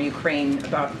focused on Ukraine,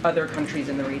 about other countries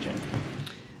in the region?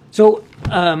 So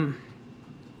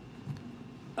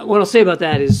what I'll say about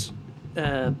that is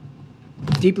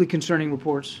deeply concerning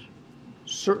reports,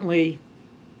 certainly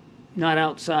not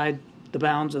outside the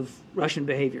bounds of Russian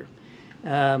behavior.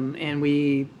 And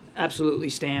we absolutely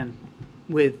stand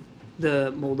with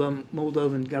the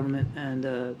Moldovan government and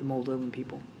the Moldovan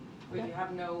people. You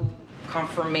have no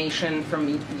confirmation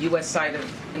from the U.S. side of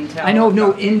intel? I know of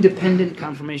no independent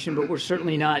confirmation, but we're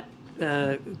certainly not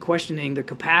questioning the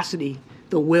capacity,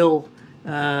 the will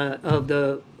of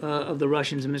the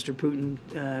Russians and Mr. Putin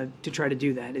to try to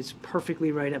do that. It's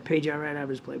perfectly right, a page right out of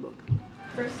his playbook.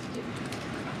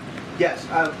 Yes.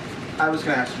 I was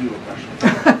going to ask you a question.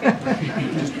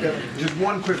 Just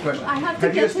one quick question. I have to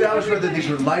Have you get to established whether everybody.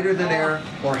 these are lighter than air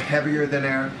or heavier than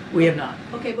air? We have not.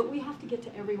 Okay, but we have to get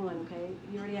to everyone, okay?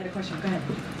 You already had a question. Go ahead.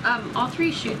 All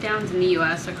three shoot-downs in the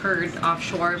U.S. occurred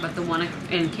offshore, but the one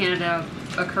in Canada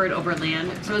occurred over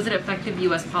land. So is it effective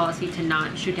U.S. policy to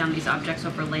not shoot down these objects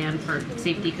over land for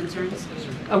safety concerns?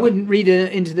 I wouldn't read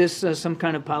into this some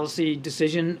kind of policy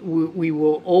decision. We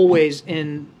will always,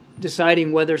 in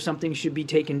deciding whether something should be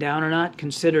taken down or not,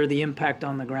 consider the impact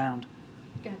on the ground.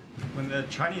 When the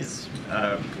Chinese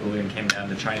balloon came down,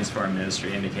 the Chinese Foreign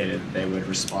Ministry indicated that they would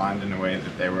respond in a way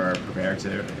that they were prepared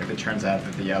to. If it turns out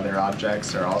that the other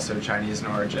objects are also Chinese in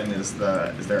origin, is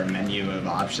there a menu of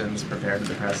options prepared to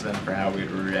the president for how we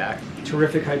would react?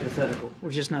 Terrific hypothetical.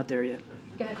 We're just not there yet.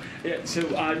 Yeah, so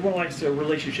more like it's a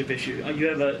relationship issue. You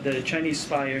have the Chinese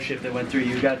spy airship that went through.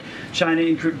 You've got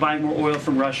China buying more oil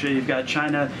from Russia. You've got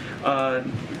China,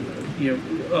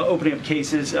 opening up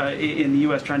cases in the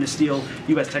U.S. trying to steal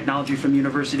U.S. technology from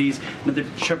universities.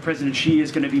 President Xi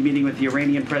is going to be meeting with the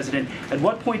Iranian president. At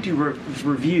what point do you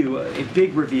review a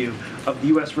big review of the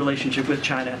U.S. relationship with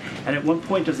China? And at what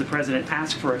point does the president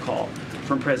ask for a call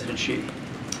from President Xi?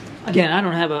 Again, I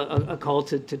don't have a call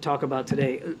to talk about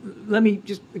today. Let me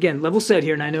just, again, level set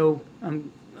here, and I know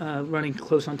I'm running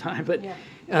close on time, but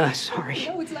sorry.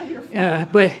 No, it's not your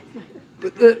fault.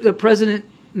 But the president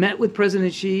met with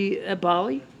President Xi at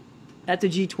Bali at the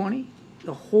G20.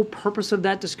 The whole purpose of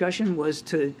that discussion was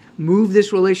to move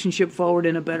this relationship forward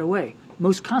in a better way.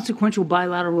 Most consequential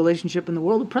bilateral relationship in the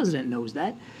world, the president knows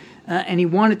that. And he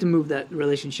wanted to move that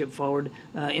relationship forward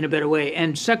in a better way.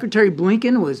 And Secretary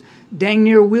Blinken was dang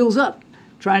near wheels up,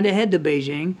 trying to head to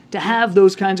Beijing to have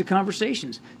those kinds of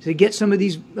conversations, to get some of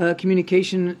these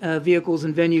communication vehicles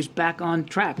and venues back on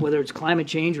track, whether it's climate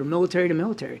change or military to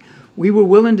military. We were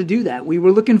willing to do that. We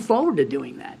were looking forward to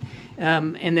doing that.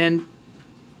 And then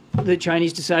the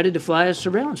Chinese decided to fly a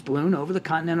surveillance balloon over the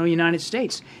continental United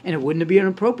States, and it wouldn't be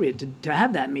inappropriate to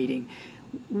have that meeting.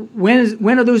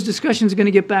 When are those discussions going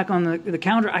to get back on the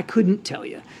calendar? I couldn't tell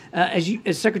you.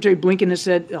 As Secretary Blinken has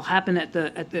said, it'll happen at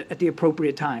the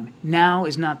appropriate time. Now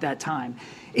is not that time.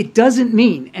 It doesn't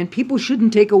mean, and people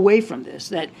shouldn't take away from this,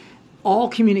 that all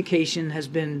communication has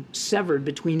been severed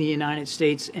between the United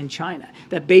States and China,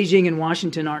 that Beijing and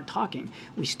Washington aren't talking.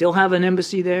 We still have an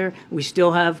embassy there. We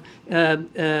still have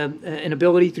an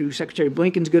ability through Secretary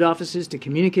Blinken's good offices to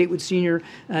communicate with senior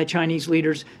Chinese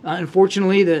leaders.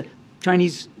 Unfortunately, the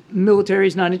Chinese military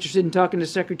is not interested in talking to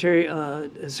Secretary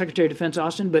of Defense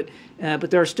Austin, but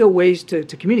there are still ways to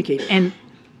communicate. And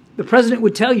the president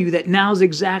would tell you that now's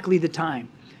exactly the time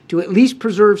to at least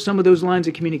preserve some of those lines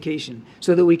of communication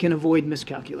so that we can avoid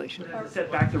miscalculation. Set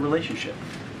back the relationship.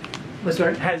 What's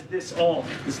that? Has this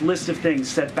list of things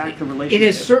set back the relationship? It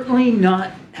has certainly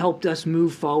not helped us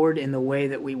move forward in the way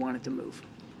that we wanted to move.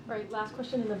 All right, last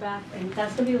question in the back, and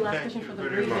that's going to be the last question for the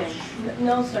briefing.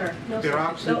 No, sir. No,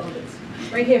 sir. No,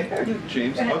 it's right here.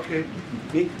 James, okay.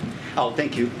 Me? Oh,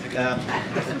 thank you.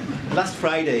 Last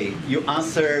Friday, you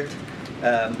answered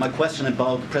my question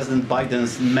about President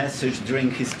Biden's message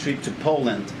during his trip to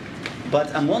Poland.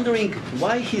 But I'm wondering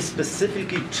why he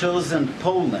specifically chosen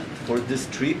Poland for this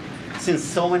trip, since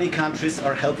so many countries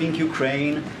are helping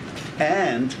Ukraine,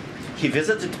 and he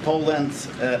visited Poland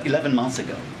 11 months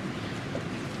ago.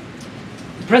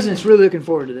 The president's really looking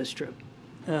forward to this trip.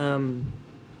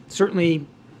 Certainly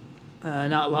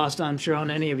not lost, I'm sure, on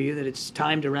any of you that it's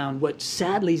timed around what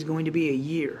sadly is going to be a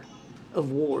year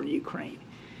of war in Ukraine.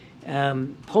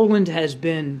 Poland has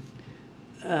been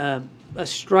a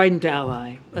strident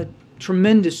ally, a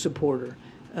tremendous supporter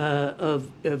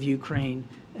of Ukraine,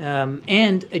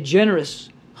 and a generous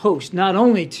host, not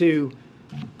only to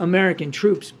American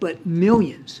troops, but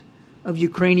millions of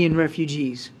Ukrainian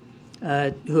refugees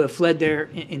who have fled there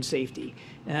in safety.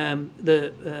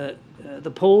 The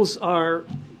Poles are,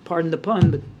 pardon the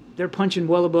pun, but they're punching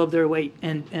well above their weight,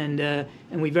 and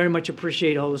we very much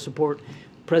appreciate all the support.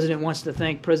 The president wants to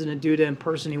thank President Duda in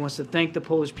person. He wants to thank the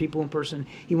Polish people in person.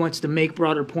 He wants to make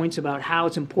broader points about how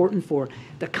it's important for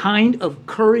the kind of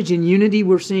courage and unity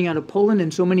we're seeing out of Poland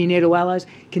and so many NATO allies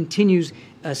continues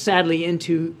sadly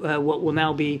into what will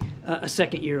now be a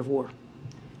second year of war.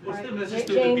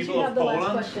 James, you have the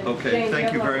last question. Okay, James,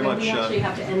 thank you very much. We actually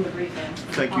have to end the briefing.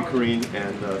 Thank you, Karine,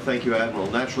 and thank you,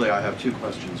 Admiral. Naturally, I have two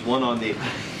questions. One on the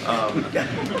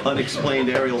unexplained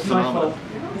aerial phenomena,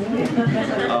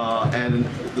 and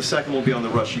the second will be on the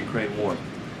Russia-Ukraine war.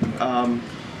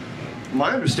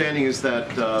 My understanding is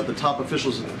that the top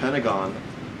officials of the Pentagon,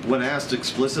 when asked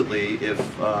explicitly if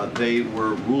they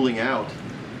were ruling out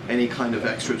any kind of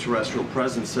extraterrestrial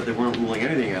presence, said they weren't ruling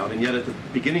anything out, and yet at the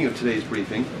beginning of today's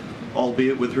briefing,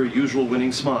 albeit with her usual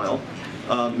winning smile,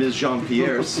 Ms.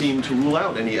 Jean-Pierre seemed to rule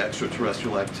out any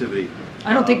extraterrestrial activity.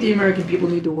 I don't think the American people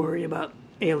need to worry about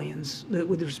aliens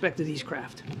with respect to these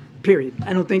craft. Period.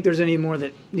 I don't think there's any more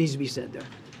that needs to be said there.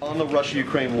 On the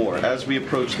Russia-Ukraine war, as we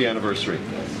approach the anniversary,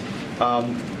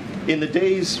 in the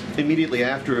days immediately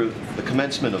after the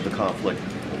commencement of the conflict,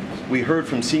 we heard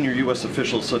from senior U.S.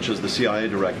 officials such as the CIA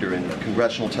director in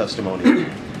congressional testimony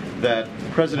that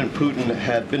President Putin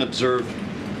had been observed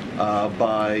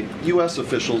by U.S.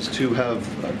 officials to have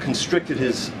constricted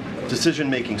his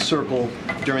decision-making circle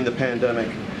during the pandemic,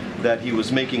 that he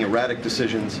was making erratic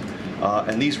decisions,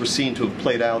 and these were seen to have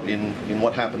played out in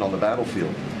what happened on the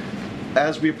battlefield.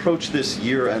 As we approach this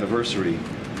year anniversary,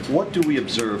 what do we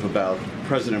observe about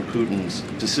President Putin's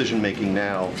decision-making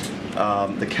now,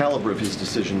 the caliber of his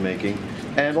decision-making,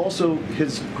 and also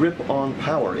his grip on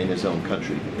power in his own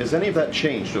country? Has any of that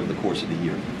changed over the course of the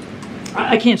year?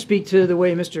 I can't speak to the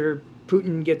way Mr.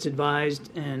 Putin gets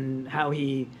advised and how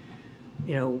he,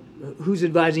 who's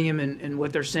advising him and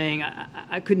what they're saying.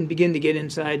 I couldn't begin to get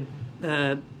inside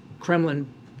Kremlin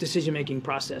decision-making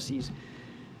processes.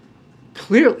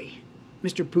 Clearly,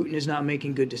 Mr. Putin is not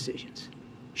making good decisions.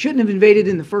 Shouldn't have invaded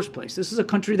in the first place. This is a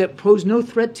country that posed no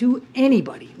threat to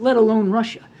anybody, let alone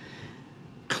Russia.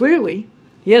 Clearly,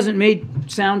 he hasn't made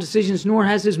sound decisions, nor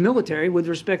has his military, with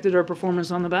respect to their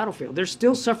performance on the battlefield. They're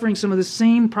still suffering some of the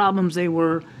same problems they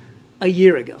were a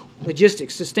year ago.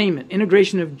 Logistics, sustainment,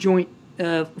 integration of joint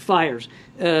fires,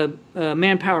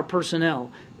 manpower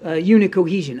personnel, unit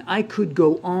cohesion. I could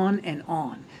go on and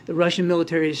on. The Russian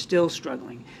military is still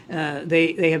struggling.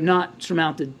 They have not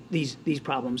surmounted these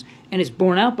problems. And it's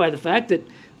borne out by the fact that,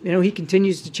 he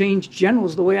continues to change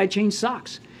generals the way I change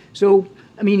socks. So,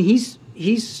 I mean, he's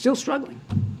still struggling.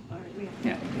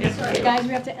 Sorry, guys, we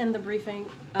have to end the briefing.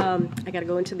 I got to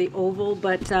go into the Oval,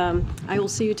 but I will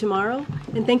see you tomorrow.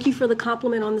 And thank you for the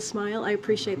compliment on the smile. I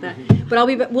appreciate that. But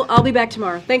I'll be back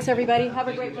tomorrow. Thanks, everybody. Have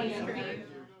a great one.